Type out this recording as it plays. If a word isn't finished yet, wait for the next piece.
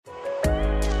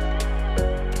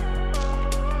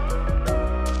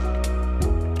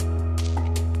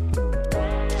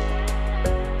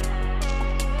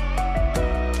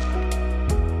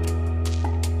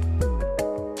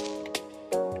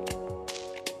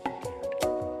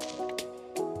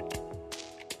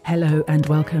Hello and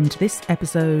welcome to this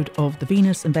episode of the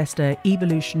Venus Investor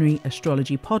Evolutionary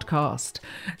Astrology Podcast.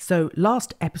 So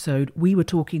last episode, we were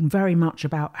talking very much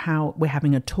about how we're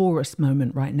having a Taurus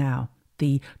moment right now.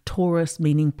 The Taurus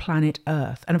meaning planet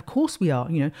Earth. And of course we are,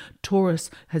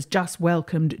 Taurus has just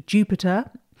welcomed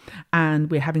Jupiter and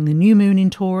we're having the new moon in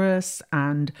Taurus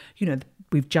and,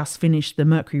 we've just finished the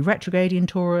Mercury retrograde in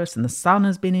Taurus and the Sun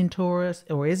has been in Taurus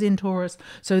or is in Taurus.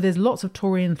 So there's lots of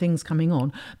Taurian things coming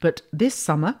on. But this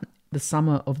summer, the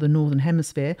summer of the Northern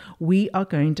Hemisphere, we are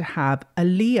going to have a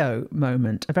Leo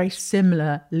moment, a very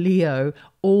similar Leo,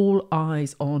 all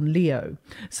eyes on Leo.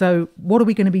 So what are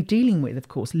we going to be dealing with? Of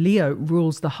course, Leo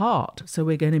rules the heart. So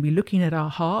we're going to be looking at our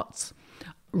hearts,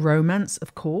 romance,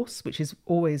 of course, which is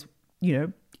always,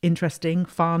 interesting,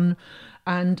 fun,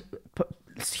 and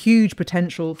huge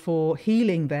potential for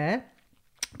healing there,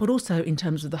 but also in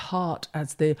terms of the heart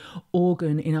as the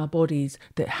organ in our bodies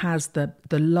that has the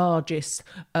largest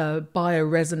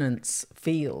bioresonance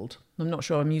field. I'm not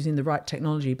sure I'm using the right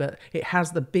technology, but it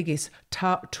has the biggest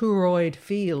toroid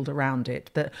field around it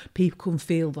that people can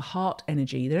feel the heart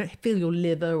energy. They don't feel your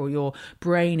liver or your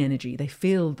brain energy. They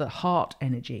feel the heart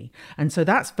energy. And so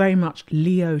that's very much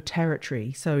Leo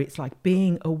territory. So it's like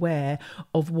being aware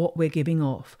of what we're giving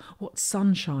off. What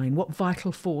sunshine, what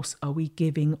vital force are we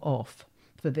giving off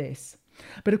for this?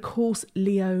 But of course,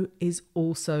 Leo is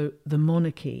also the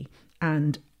monarchy.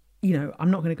 And I'm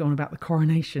not going to go on about the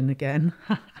coronation again,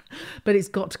 but it's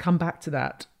got to come back to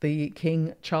that. The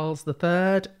King Charles III,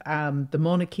 the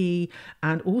monarchy,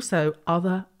 and also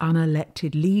other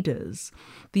unelected leaders.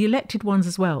 The elected ones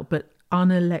as well, but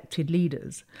unelected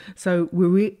leaders. So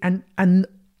and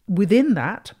within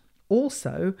that,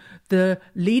 also the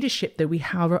leadership that we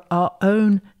have are our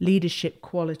own leadership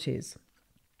qualities.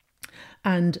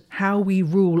 And how we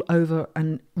rule over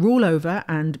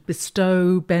and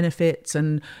bestow benefits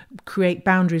and create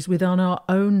boundaries within our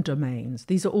own domains.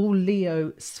 These are all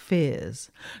Leo spheres.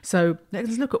 So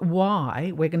let's look at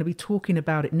why we're going to be talking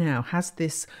about it now. Has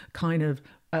this kind of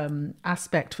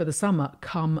aspect for the summer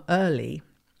come early?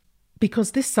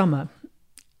 Because this summer,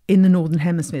 in the Northern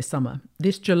Hemisphere summer,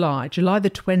 this July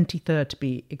the 23rd to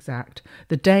be exact,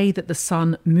 the day that the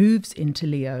Sun moves into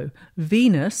Leo,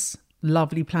 Venus,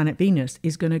 lovely planet Venus,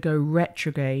 is going to go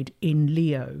retrograde in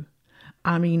Leo.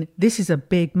 I mean, this is a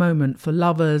big moment for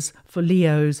lovers, for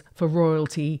Leos, for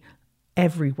royalty,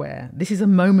 everywhere. This is a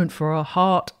moment for our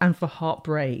heart and for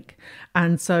heartbreak.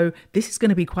 And so this is going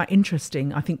to be quite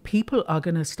interesting. I think people are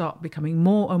going to start becoming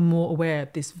more and more aware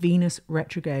of this Venus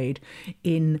retrograde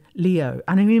in Leo.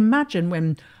 And I mean, imagine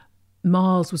when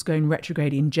Mars was going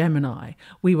retrograde in Gemini,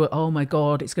 we were, oh my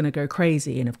God, it's going to go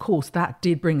crazy. And of course, that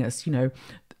did bring us,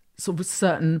 sort of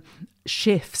certain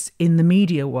shifts in the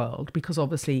media world, because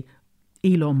obviously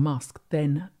Elon Musk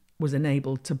then was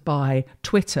enabled to buy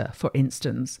Twitter, for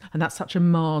instance. And that's such a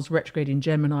Mars retrograde in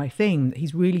Gemini thing that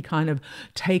he's really kind of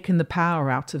taken the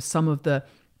power out of some of the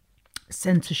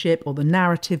censorship or the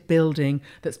narrative building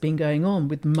that's been going on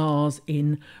with Mars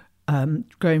in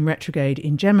going retrograde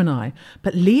in Gemini.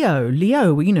 But Leo,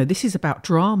 this is about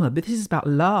drama, but this is about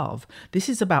love. This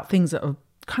is about things that are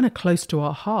kind of close to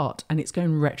our heart, and it's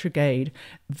going retrograde,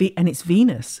 and it's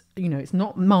Venus. It's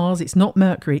not Mars, it's not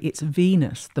Mercury, it's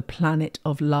Venus, the planet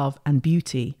of love and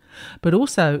beauty, but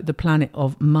also the planet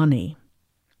of money.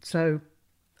 So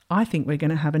I think we're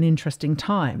going to have an interesting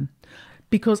time,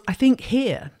 because I think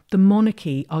here the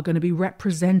monarchy are going to be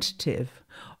representative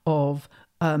of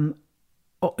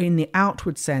in the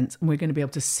outward sense, and we're going to be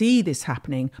able to see this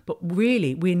happening, but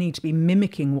really we need to be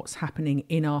mimicking what's happening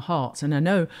in our hearts. And I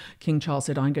know King Charles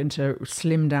said, I'm going to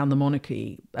slim down the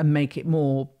monarchy and make it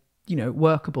more,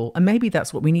 workable. And maybe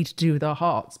that's what we need to do with our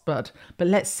hearts. But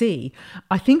let's see.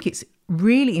 I think it's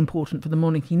really important for the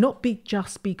monarchy, not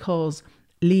just because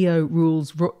Leo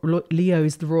is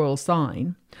the royal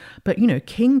sign, but,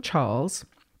 King Charles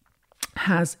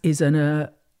is an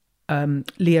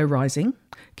Leo rising.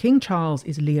 King Charles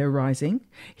is Leo rising.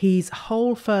 His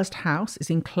whole first house is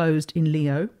enclosed in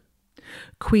Leo.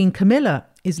 Queen Camilla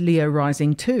is Leo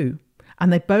rising too.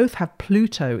 And they both have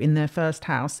Pluto in their first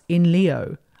house in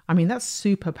Leo. I mean, that's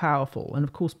super powerful. And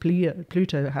of course, Pluto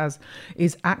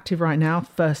is active right now,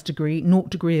 1st degree, 0th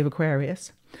degree of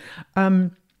Aquarius.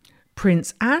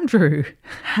 Prince Andrew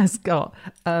has got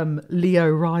Leo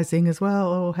rising as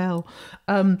well. Oh, hell.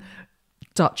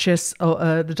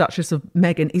 The Duchess of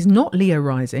Meghan is not Leo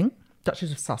rising.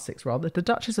 Duchess of Sussex, rather. The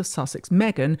Duchess of Sussex,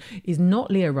 Meghan, is not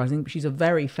Leo rising, but she is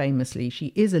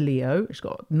a Leo. She's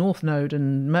got North Node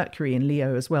and Mercury in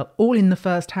Leo as well, all in the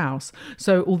first house.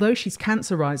 So although she's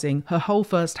Cancer rising, her whole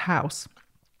first house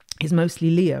is mostly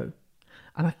Leo.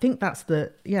 And I think that's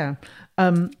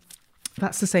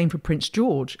That's the same for Prince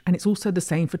George, and it's also the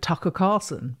same for Tucker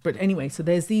Carlson. But anyway, so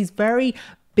there's these very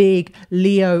big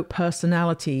Leo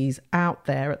personalities out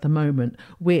there at the moment,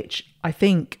 which I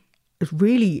think is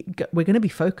really, we're going to be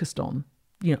focused on.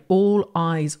 You know, all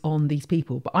eyes on these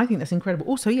people. But I think that's incredible.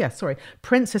 Also,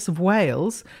 Princess of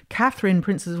Wales, Catherine,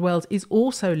 Princess of Wales, is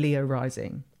also Leo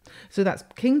rising. So that's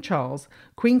King Charles,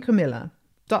 Queen Camilla,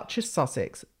 Duchess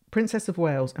Sussex, Princess of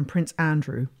Wales, and Prince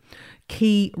Andrew.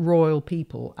 Key royal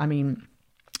people. I mean,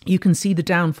 you can see the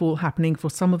downfall happening for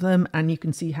some of them, and you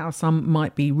can see how some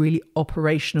might be really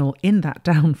operational in that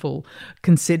downfall,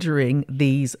 considering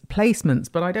these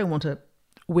placements. But I don't want to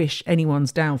wish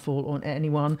anyone's downfall on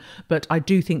anyone, but I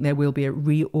do think there will be a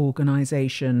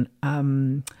reorganization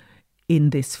in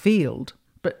this field.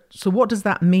 But so what does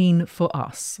that mean for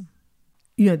us?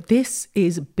 You know, this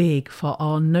is big for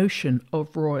our notion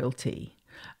of royalty.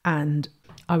 And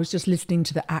I was just listening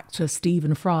to the actor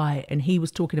Stephen Fry, and he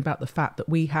was talking about the fact that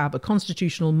we have a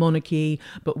constitutional monarchy,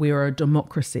 but we are a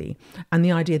democracy. And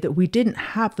the idea that we didn't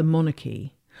have the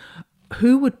monarchy,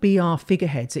 who would be our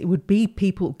figureheads? It would be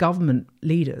people, government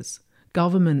leaders,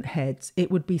 government heads.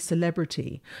 It would be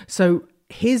celebrity. So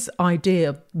his idea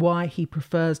of why he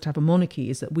prefers to have a monarchy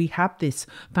is that we have this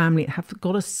family, have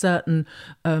got a certain,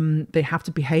 they have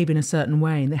to behave in a certain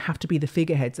way, and they have to be the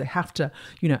figureheads. They have to,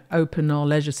 you know, open our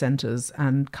leisure centres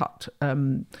and cut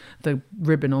the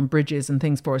ribbon on bridges and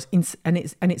things for us. And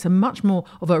it's a much more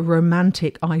of a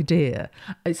romantic idea.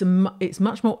 It's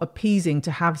much more appeasing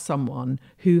to have someone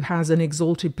who has an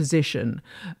exalted position,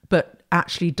 but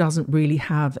actually doesn't really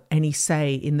have any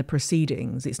say in the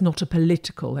proceedings. It's not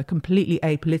they're completely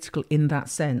apolitical in that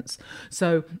sense.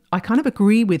 So I kind of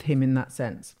agree with him in that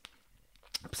sense.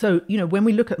 So, you know, when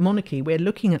we look at monarchy, we're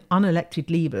looking at unelected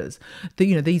leaders.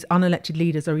 These unelected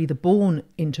leaders are either born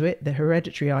into it, the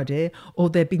hereditary idea, or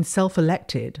they've been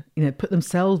self-elected, put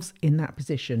themselves in that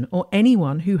position, or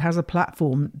anyone who has a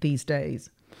platform these days.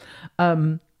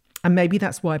 And maybe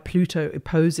that's why Pluto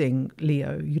opposing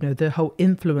Leo, the whole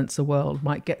influencer world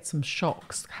might get some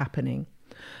shocks happening.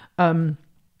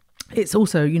 It's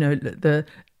also,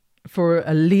 for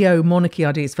a Leo monarchy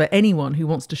idea, it's for anyone who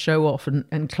wants to show off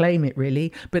and claim it,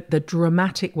 really. But the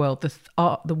dramatic world,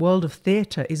 the world of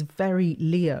theatre is very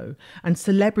Leo. And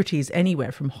celebrities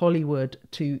anywhere from Hollywood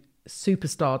to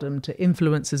superstardom to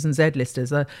influencers and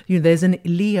Z-listers, there's an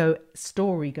Leo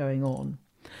story going on.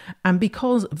 And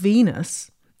because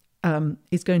Venus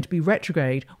is going to be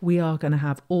retrograde, we are going to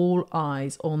have all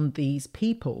eyes on these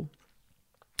people.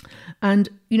 And,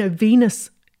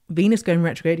 Venus going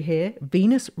retrograde here,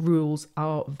 Venus rules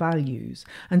our values.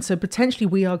 And so potentially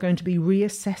we are going to be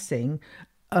reassessing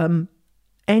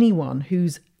anyone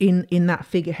who's in that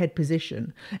figurehead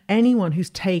position, anyone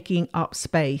who's taking up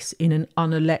space in an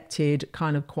unelected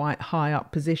kind of quite high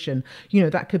up position.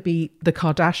 That could be the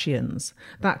Kardashians,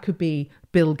 that could be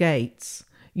Bill Gates,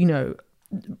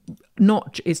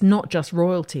 it's not just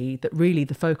royalty that really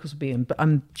the focus will be in, but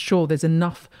I'm sure there's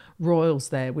enough royals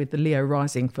there with the Leo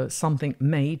rising for something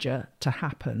major to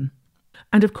happen.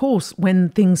 And of course, when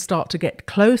things start to get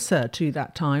closer to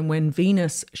that time, when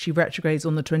Venus, she retrogrades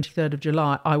on the 23rd of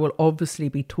July, I will obviously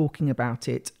be talking about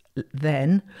it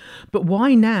then. But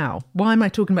why now? Why am I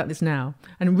talking about this now?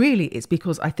 And really, it's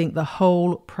because I think the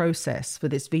whole process for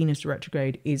this Venus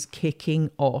retrograde is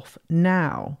kicking off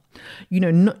now.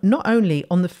 Not only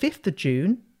on the 5th of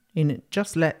June, in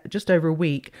just over a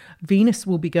week, Venus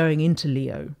will be going into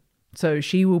Leo. So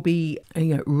she will be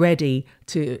ready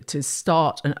to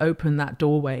start and open that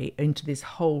doorway into this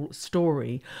whole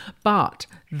story. But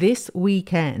this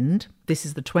weekend, this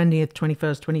is the 20th,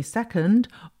 21st, 22nd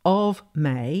of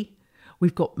May,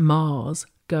 we've got Mars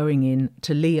going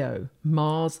into Leo.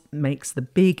 Mars makes the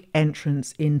big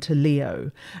entrance into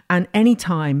Leo. And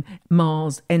anytime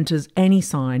Mars enters any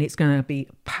sign, it's going to be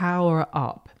power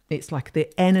up. It's like the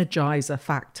energizer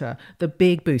factor, the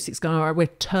big boost. We're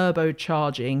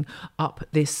turbocharging up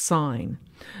this sign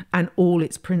and all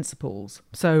its principles.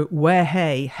 So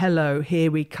hello, here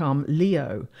we come,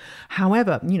 Leo.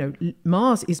 However,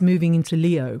 Mars is moving into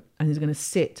Leo and is going to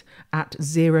sit at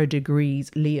 0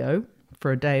 degrees Leo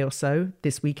for a day or so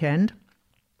this weekend.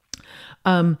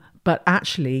 But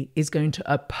actually is going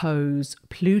to oppose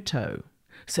Pluto.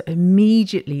 So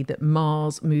immediately that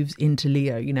Mars moves into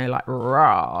Leo,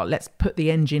 rah, let's put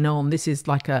the engine on. This is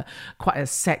like quite a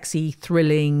sexy,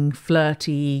 thrilling,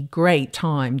 flirty, great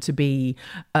time to be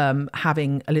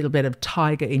having a little bit of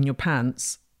tiger in your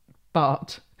pants.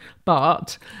 But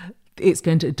it's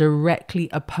going to directly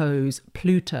oppose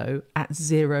Pluto at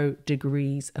 0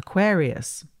 degrees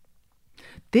Aquarius.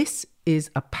 This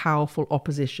is a powerful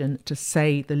opposition, to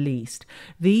say the least.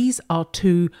 These are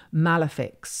two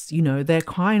malefics. You know, they're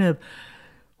kind of,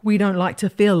 we don't like to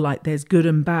feel like there's good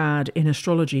and bad in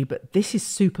astrology, but this is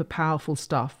super powerful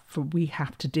stuff for we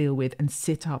have to deal with and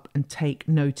sit up and take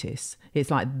notice.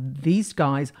 It's like these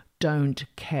guys don't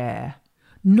care.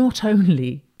 Not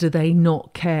only do they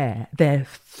not care, they're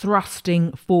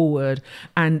thrusting forward,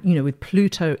 and, you know, with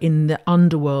Pluto in the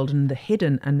underworld and the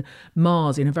hidden, and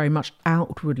Mars in a very much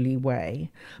outwardly way.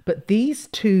 But these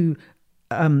two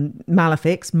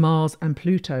malefics, Mars and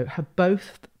Pluto, have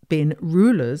both been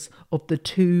rulers of the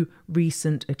two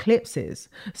recent eclipses.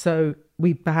 So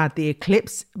we've had the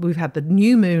eclipse, we've had the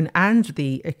new moon and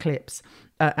the eclipse,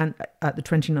 and at the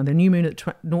 29, the new moon at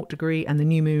 0 degree and the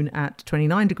new moon at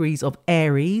 29 degrees of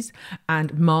Aries,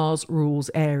 and Mars rules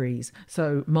Aries.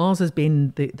 So Mars has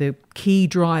been the key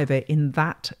driver in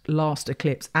that last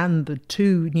eclipse and the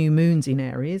two new moons in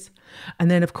Aries. And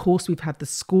then, of course, we've had the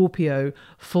Scorpio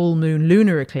full moon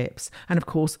lunar eclipse. And of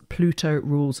course, Pluto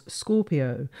rules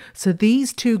Scorpio. So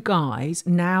these two guys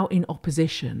now in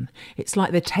opposition, it's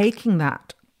like they're taking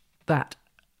that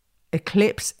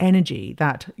eclipse energy,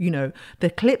 that, you know, the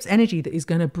eclipse energy that is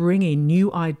going to bring in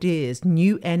new ideas,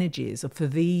 new energies for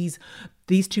these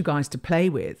two guys to play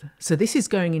with. So this is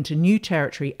going into new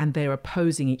territory and they're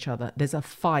opposing each other. There's a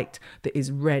fight that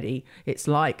is ready. It's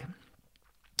like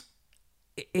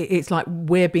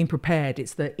we're being prepared.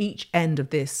 It's that each end of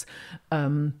this,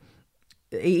 we're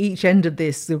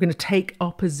going to take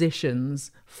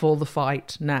oppositions for the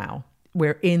fight now.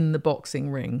 We're in the boxing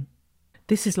ring.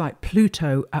 This is like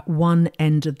Pluto at one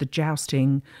end of the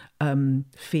jousting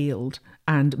field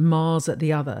and Mars at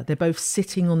the other. They're both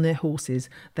sitting on their horses.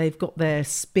 They've got their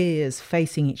spears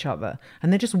facing each other,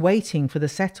 and they're just waiting for the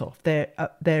set-off.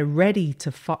 They're ready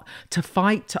to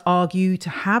fight, to argue, to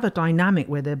have a dynamic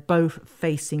where they're both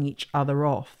facing each other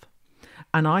off.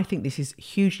 And I think this is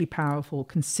hugely powerful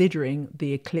considering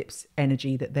the eclipse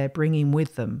energy that they're bringing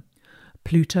with them.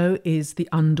 Pluto is the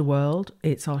underworld,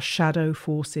 it's our shadow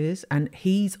forces, and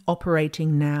he's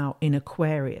operating now in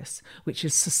Aquarius, which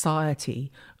is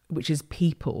society, which is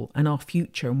people and our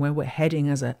future and where we're heading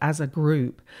as a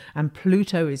group. And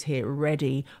Pluto is here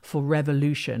ready for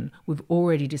revolution. We've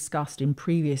already discussed in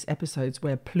previous episodes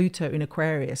where Pluto in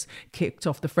Aquarius kicked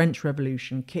off the French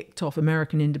Revolution, kicked off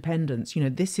American independence. You know,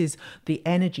 this is the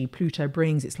energy Pluto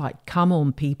brings. It's like, come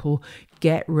on, people,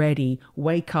 get ready,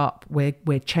 wake up.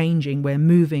 We're changing, we're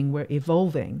moving, we're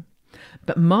evolving.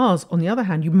 But Mars, on the other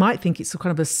hand, you might think it's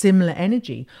kind of a similar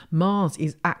energy. Mars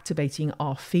is activating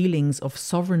our feelings of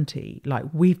sovereignty. Like,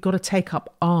 we've got to take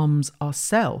up arms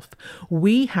ourselves.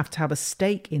 We have to have a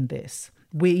stake in this.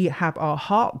 We have our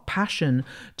heart passion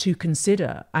to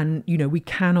consider. And, you know, we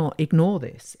cannot ignore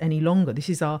this any longer. This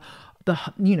is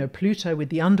Pluto with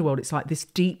the underworld, it's like this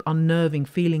deep, unnerving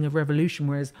feeling of revolution.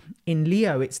 Whereas in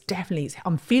Leo,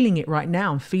 I'm feeling it right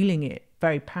now. I'm feeling it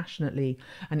very passionately.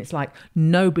 And it's like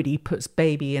nobody puts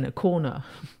baby in a corner.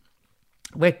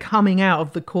 We're coming out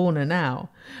of the corner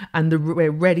now and we're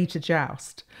ready to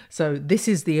joust. So this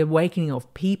is the awakening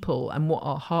of people and what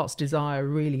our heart's desire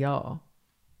really are.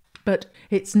 But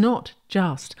it's not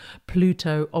just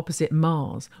Pluto opposite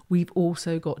Mars. We've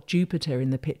also got Jupiter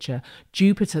in the picture.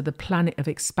 Jupiter, the planet of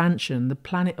expansion, the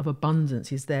planet of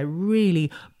abundance, is there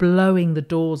really blowing the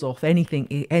doors off anything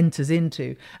it enters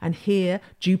into. And here,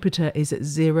 Jupiter is at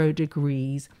 0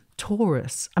 degrees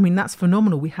Taurus. I mean, that's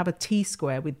phenomenal. We have a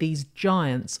T-square with these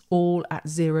giants all at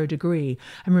 0 degree.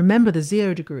 And remember, the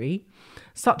 0 degree,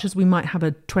 such as we might have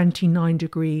a 29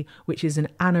 degree, which is an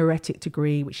anaretic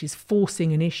degree, which is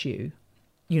forcing an issue.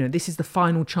 You know, this is the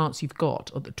final chance you've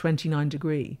got at the 29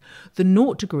 degree. The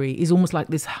 0 degree is almost like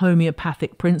this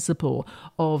homeopathic principle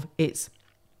of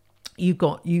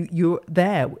you're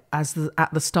there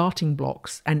at the starting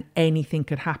blocks and anything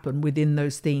could happen within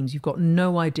those themes. You've got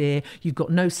no idea, you've got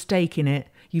no stake in it,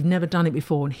 you've never done it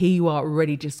before, and here you are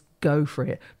ready to just go for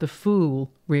it. The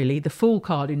Fool, really, the Fool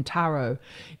card in tarot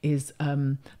is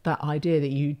that idea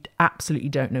that you absolutely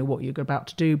don't know what you're about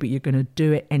to do, but you're going to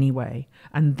do it anyway.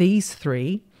 And these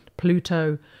three,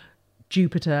 Pluto,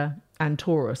 Jupiter and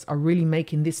Taurus, are really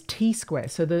making this T-square.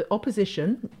 So the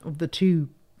opposition of the two,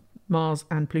 Mars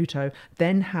and Pluto,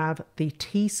 then have the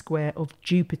T-square of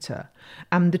Jupiter.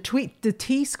 And the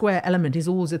T-square element is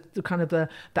always the kind of the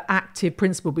active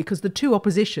principle, because the two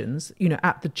oppositions, you know,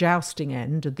 at the jousting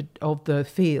end of the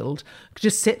field,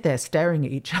 just sit there staring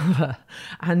at each other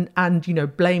and you know,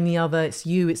 blame the other. It's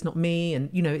you, it's not me. And,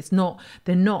 you know,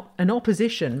 they're not an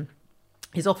opposition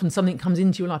is often something that comes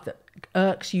into your life that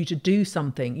irks you to do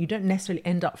something. You don't necessarily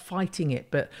end up fighting it,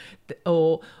 but,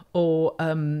 you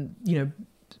know,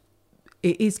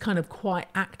 it is kind of quite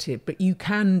active, but it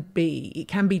can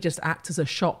be just act as a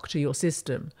shock to your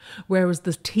system. Whereas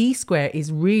the T-square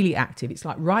is really active. It's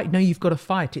like, right, no, you've got to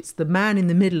fight. It's the man in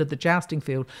the middle of the jousting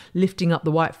field lifting up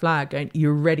the white flag going,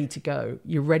 you're ready to go.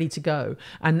 You're ready to go.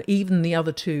 And even the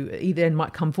other two then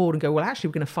might come forward and go, well, actually,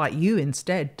 we're going to fight you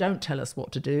instead. Don't tell us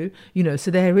what to do.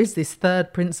 So there is this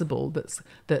third principle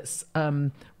that's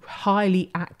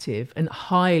highly active and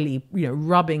highly,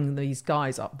 rubbing these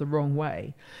guys up the wrong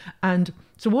way. And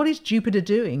so what is Jupiter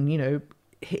doing?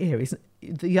 Here is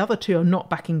the other two are not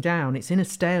backing down. It's in a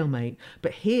stalemate.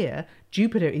 But here,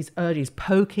 Jupiter is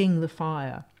poking the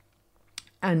fire.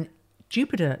 And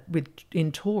Jupiter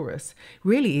in Taurus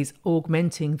really is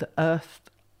augmenting the earth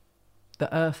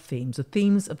themes, the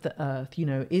themes of the earth.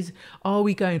 Are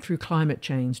we going through climate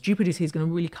change? Jupiter here is going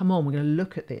to really come on. We're going to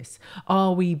look at this.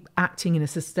 Are we acting in a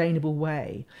sustainable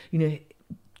way?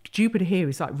 Jupiter here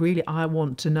is like, really, I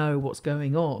want to know what's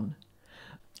going on.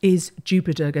 Is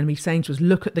Jupiter going to be saying to us,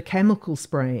 look at the chemical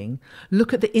spraying,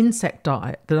 look at the insect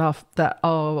diet that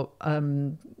our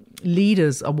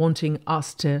leaders are wanting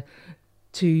us to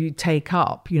take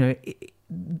up?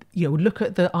 Look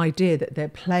at the idea that they're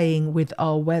playing with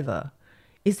our weather.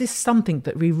 Is this something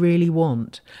that we really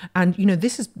want? And,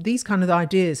 these kind of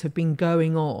ideas have been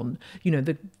going on,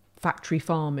 the factory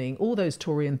farming, all those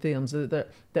Taurian themes that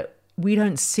we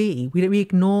don't see. We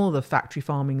ignore the factory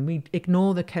farming. We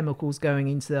ignore the chemicals going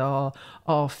into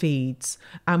our feeds.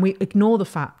 And we ignore the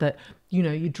fact that,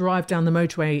 you drive down the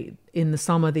motorway in the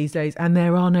summer these days and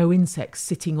there are no insects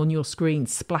sitting on your screen,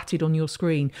 splatted on your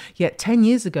screen. Yet 10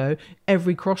 years ago,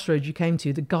 every crossroad you came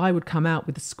to, the guy would come out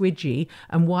with a squidgy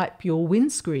and wipe your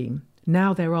windscreen.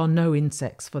 Now there are no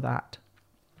insects for that.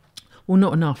 Well,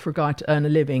 not enough for a guy to earn a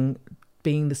living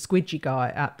being the squidgy guy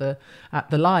at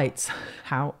the lights.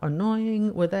 How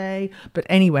annoying were they? But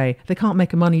anyway, they can't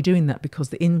make money doing that because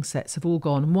the insects have all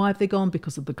gone. And why have they gone?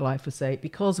 Because of the glyphosate,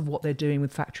 because of what they're doing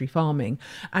with factory farming.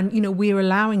 And, we're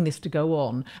allowing this to go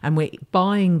on and we're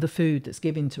buying the food that's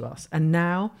given to us. And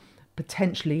now,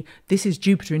 potentially, this is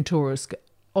Jupiter in Taurus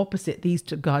opposite these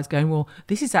two guys going, well,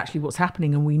 this is actually what's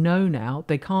happening and we know now.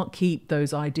 They can't keep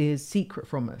those ideas secret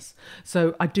from us.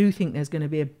 So I do think there's going to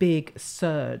be a big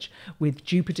surge with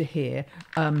Jupiter here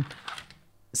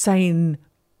saying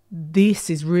this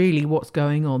is really what's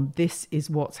going on. This is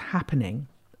what's happening.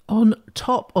 On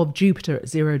top of Jupiter at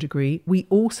 0 degree, we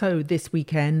also this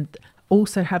weekend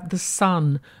also have the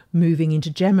Sun moving into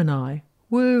Gemini.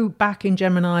 Woo, back in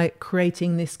Gemini,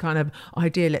 creating this kind of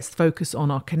idea. Let's focus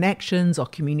on our connections, our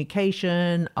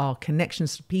communication, our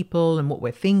connections to people and what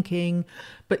we're thinking.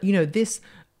 But, this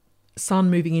Sun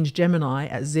moving into Gemini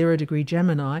at 0 degree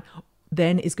Gemini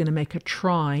then is going to make a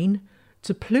trine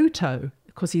to Pluto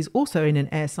because he's also in an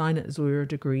air sign at 0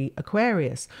 degree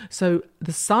Aquarius. So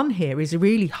the Sun here is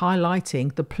really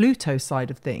highlighting the Pluto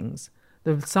side of things.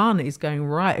 The Sun is going,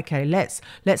 right, okay, let's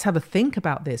have a think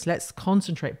about this. Let's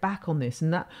concentrate back on this.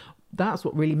 And that's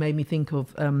what really made me think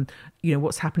of,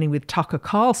 what's happening with Tucker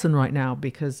Carlson right now,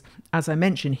 because as I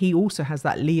mentioned, he also has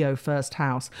that Leo first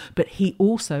house, but he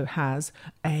also has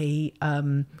he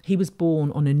was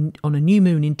born on a new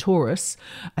moon in Taurus.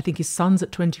 I think his sun's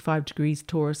at 25 degrees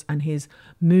Taurus and his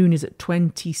moon is at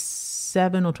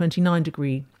 27 or 29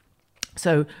 degree.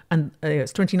 So, and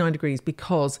it's 29 degrees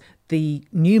because the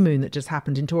new moon that just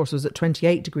happened in Taurus was at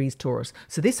 28 degrees Taurus.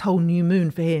 So this whole new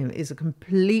moon for him is a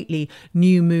completely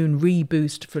new moon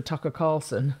reboost for Tucker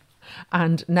Carlson.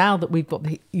 And now that we've got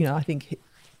I think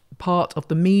part of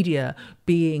the media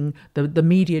being the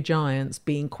media giants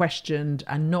being questioned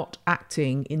and not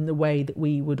acting in the way that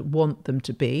we would want them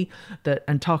to be,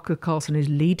 and Tucker Carlson is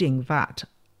leading that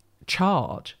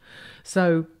charge.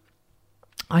 So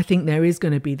I think there is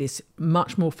going to be this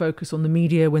much more focus on the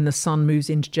media when the Sun moves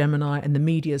into Gemini and the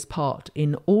media's part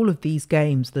in all of these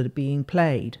games that are being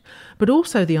played. But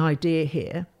also the idea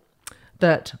here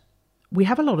that we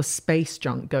have a lot of space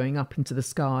junk going up into the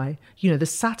sky. The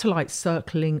satellites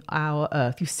circling our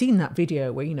Earth. You've seen that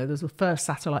video where, there's the first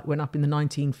satellite went up in the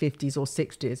 1950s or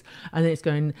 60s and then it's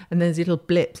going, and there's little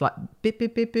blips like bip,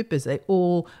 bip, bip, bip as they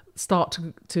all start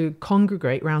to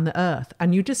congregate around the Earth.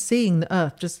 And you're just seeing the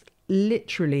Earth just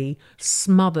literally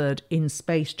smothered in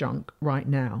space junk right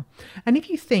now. And if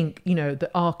you think,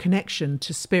 that our connection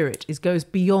to spirit goes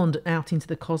beyond and out into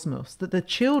the cosmos, that the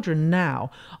children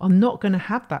now are not going to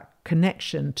have that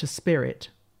connection to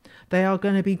spirit. They are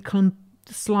going to be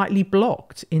slightly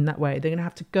blocked in that way. They're going to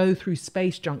have to go through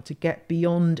space junk to get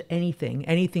beyond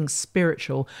anything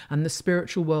spiritual and the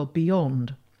spiritual world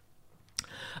beyond.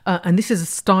 And this is a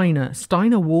Steiner.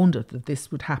 Steiner warned us that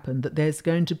this would happen, that there's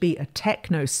going to be a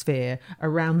technosphere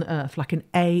around the Earth, like an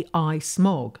AI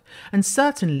smog. And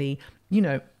certainly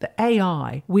the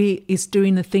AI is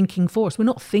doing the thinking for us. We're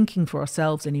not thinking for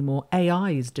ourselves anymore.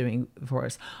 AI is doing for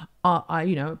us.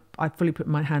 I fully put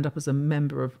my hand up as a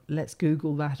member of Let's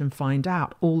Google that and find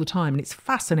out all the time. And it's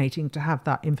fascinating to have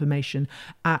that information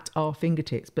at our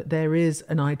fingertips. But there is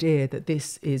an idea that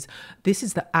this is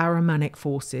the Ahrimanic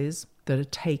forces that are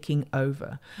taking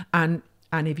over. And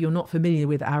if you're not familiar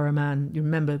with Ahriman, you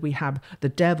remember we have the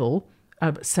devil,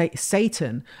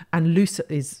 Satan, and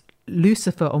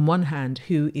Lucifer on one hand,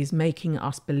 who is making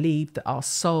us believe that our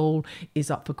soul is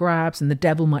up for grabs and the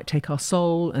devil might take our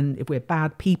soul, and if we're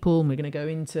bad people and we're going to go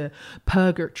into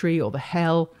purgatory or the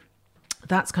hell.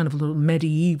 That's kind of a little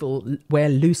medieval, where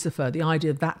Lucifer, the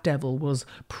idea of that devil, was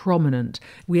prominent.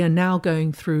 We are now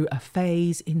going through a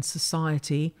phase in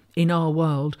society, in our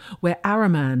world, where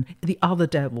Ahriman, the other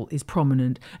devil, is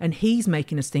prominent, and he's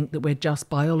making us think that we're just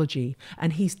biology,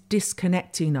 and he's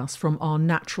disconnecting us from our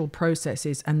natural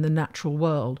processes and the natural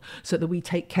world, so that we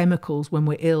take chemicals when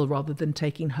we're ill rather than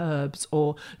taking herbs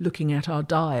or looking at our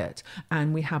diet.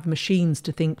 And we have machines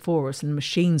to think for us and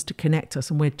machines to connect us,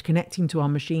 and we're connecting to our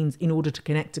machines in order to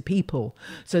connect to people.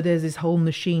 So there's this whole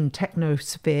machine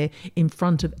technosphere in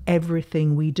front of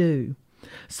everything we do.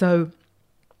 So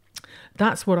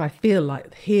that's what I feel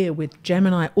like here with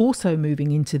Gemini also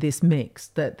moving into this mix,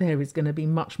 that there is going to be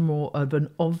much more of an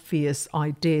obvious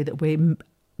idea that we're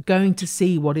going to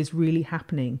see what is really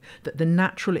happening, that the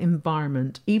natural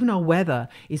environment, even our weather,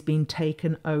 is being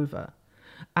taken over.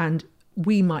 And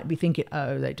we might be thinking,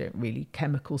 oh, they don't really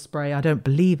chemical spray. I don't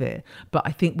believe it. But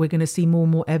I think we're going to see more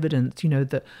and more evidence,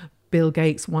 that Bill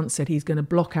Gates once said he's going to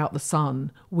block out the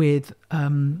sun with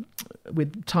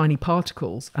tiny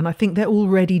particles. And I think they're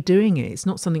already doing it. It's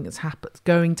not something that's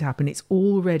going to happen. It's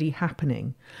already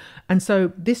happening. And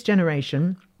so this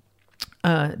generation,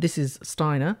 this is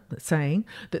Steiner that's saying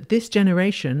that this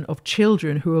generation of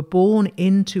children who are born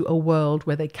into a world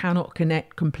where they cannot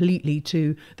connect completely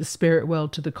to the spirit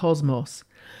world, to the cosmos,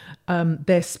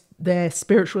 their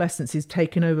spiritual essence is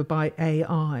taken over by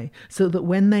AI, so that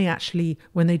when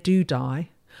they do die,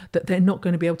 that they're not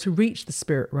going to be able to reach the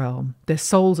spirit realm. Their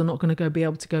souls are not going to be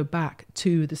able to go back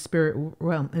to the spirit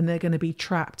realm, and they're going to be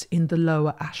trapped in the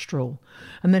lower astral.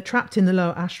 And they're trapped in the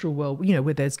lower astral world,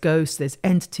 where there's ghosts, there's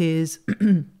entities,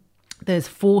 there's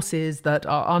forces that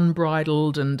are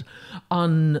unbridled and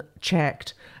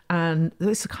unchecked, and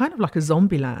it's kind of like a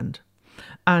zombie land.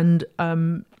 And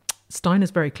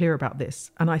Steiner's very clear about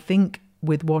this. And I think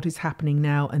with what is happening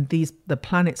now and the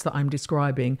planets that I'm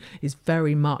describing is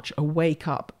very much a wake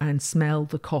up and smell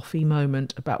the coffee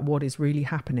moment about what is really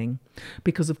happening.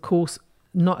 Because of course,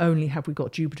 not only have we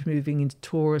got Jupiter moving into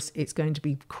Taurus, it's going to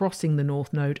be crossing the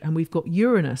North Node, and we've got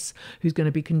Uranus, who's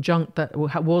going to be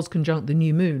was conjunct the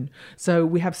new moon. So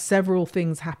we have several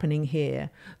things happening here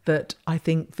that I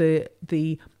think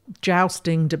the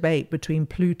jousting debate between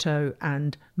Pluto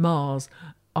and Mars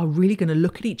are really going to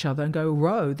look at each other and go,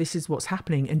 whoa, this is what's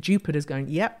happening. And Jupiter's going,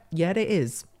 yep, yeah, it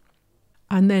is.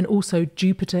 And then also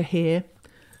Jupiter here,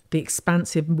 the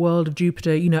expansive world of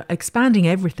Jupiter, expanding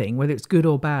everything, whether it's good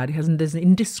or bad. There's an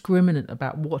indiscriminate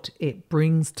about what it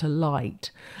brings to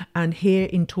light. And here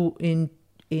in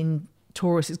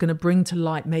Taurus, it's going to bring to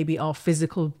light maybe our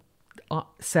physical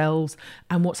selves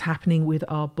and what's happening with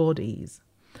our bodies.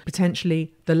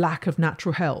 Potentially the lack of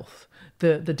natural health,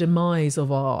 the demise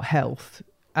of our health,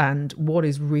 and what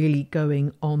is really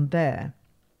going on there.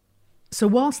 So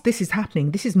whilst this is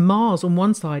happening, this is Mars on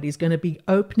one side is going to be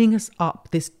opening us up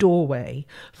this doorway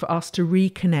for us to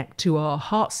reconnect to our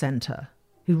heart center.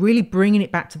 He's really bringing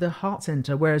it back to the heart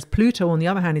center, whereas Pluto, on the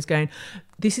other hand, is going,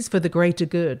 this is for the greater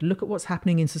good. Look at what's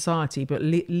happening in society. But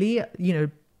Leo,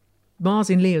 Mars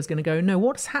in Leo is going to go, no,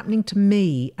 what's happening to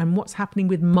me and what's happening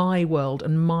with my world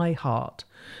and my heart?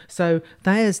 So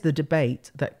there's the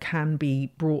debate that can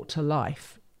be brought to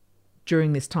life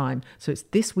during this time. So it's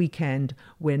this weekend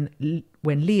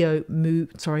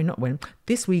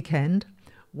this weekend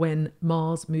when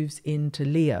Mars moves into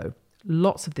Leo.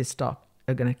 Lots of this stuff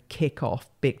are going to kick off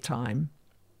big time.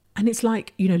 And it's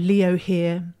like, Leo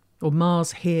here, or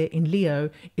Mars here in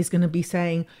Leo, is going to be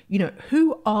saying,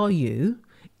 who are you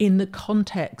in the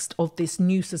context of this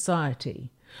new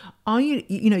society? Are you,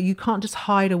 you can't just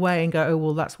hide away and go, oh,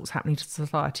 well, that's what's happening to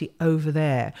society over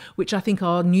there, which I think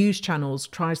our news channels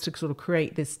tries to sort of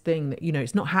create this thing that,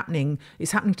 it's not happening,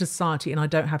 it's happening to society and I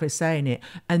don't have a say in it.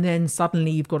 And then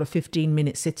suddenly you've got a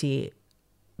 15-minute city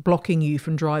blocking you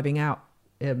from driving out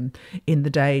in the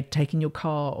day, taking your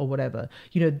car or whatever.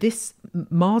 This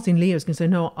Mars in Leo is going to say,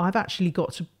 no, I've actually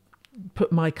got to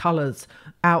put my colours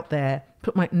out there,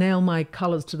 nail my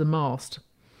colours to the mast,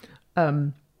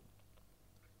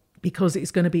 because it's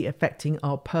going to be affecting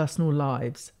our personal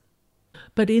lives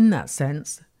But in that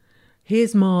sense,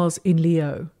 here's Mars in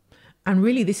Leo. And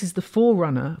really, this is the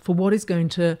forerunner for what is going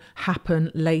to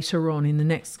happen later on in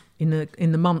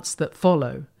the months that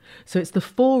follow. So it's the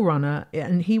forerunner,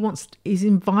 and he's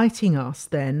inviting us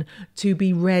then to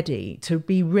be ready to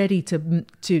be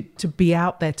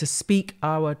out there to speak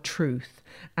our truth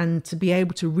and to be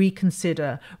able to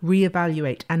reconsider,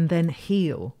 reevaluate, and then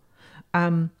heal.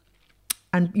 And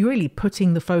you're really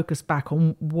putting the focus back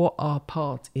on what our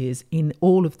part is in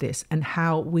all of this and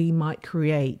how we might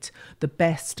create the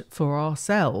best for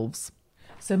ourselves.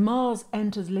 So Mars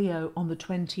enters Leo on the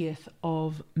 20th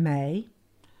of May.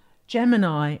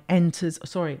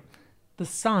 The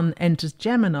Sun enters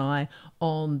Gemini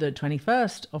on the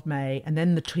 21st of May, and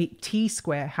then the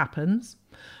T-square happens.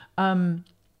 But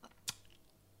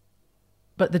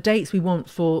the dates we want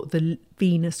for the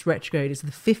Venus retrograde is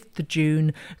the 5th of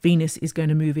June, Venus is going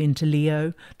to move into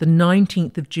Leo. The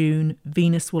 19th of June,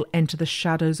 Venus will enter the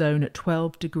shadow zone at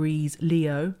 12 degrees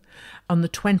Leo. On the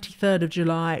 23rd of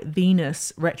July,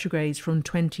 Venus retrogrades from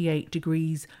 28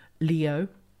 degrees Leo.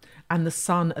 And the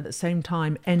Sun at the same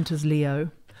time enters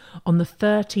Leo. On the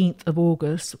 13th of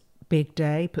August, big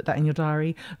day, put that in your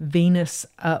diary, Venus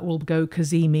will go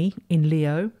Cazimi in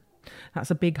Leo.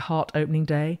 That's a big heart-opening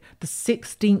day. The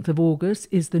 16th of August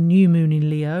is the new moon in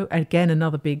Leo. Again,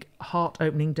 another big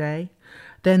heart-opening day.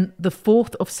 Then the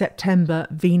 4th of September,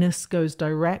 Venus goes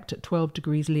direct at 12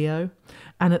 degrees Leo.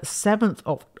 And at the 7th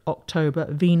of October,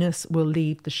 Venus will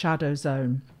leave the shadow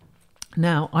zone.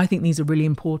 Now, I think these are really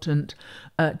important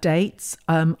dates.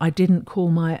 I didn't call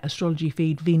my astrology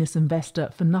feed Venus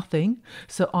Investor for nothing.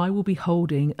 So I will be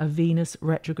holding a Venus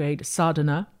retrograde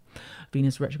sadhana,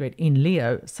 Venus retrograde in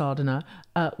Leo sadhana,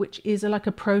 which is like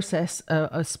a process,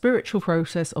 a spiritual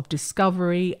process of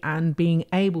discovery and being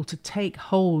able to take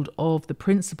hold of the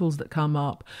principles that come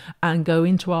up and go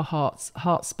into our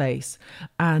heart space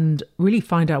and really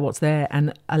find out what's there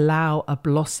and allow a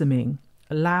blossoming.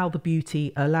 Allow the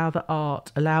beauty, allow the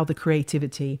art, allow the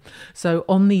creativity. So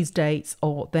on these dates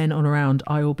or then on around,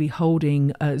 I will be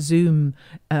holding Zoom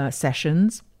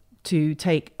sessions to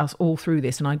take us all through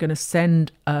this. And I'm going to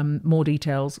send more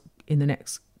details in the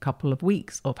next couple of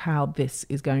weeks of how this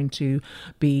is going to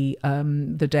be,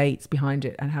 the dates behind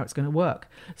it and how it's going to work.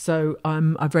 So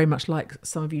I very much like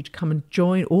some of you to come and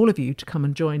join, all of you to come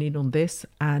and join in on this.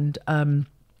 And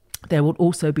there will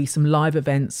also be some live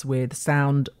events with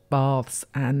sound baths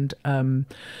and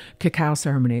cacao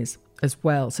ceremonies as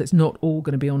well. So it's not all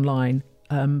going to be online,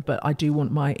 but I do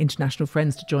want my international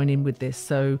friends to join in with this.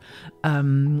 So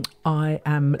I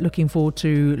am looking forward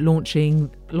to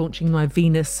launching my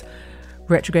Venus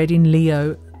retrograde in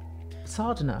Leo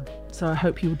sadhana. So I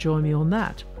hope you'll join me on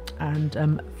that.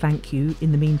 And thank you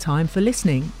in the meantime for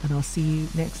listening, and I'll see you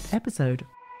next episode.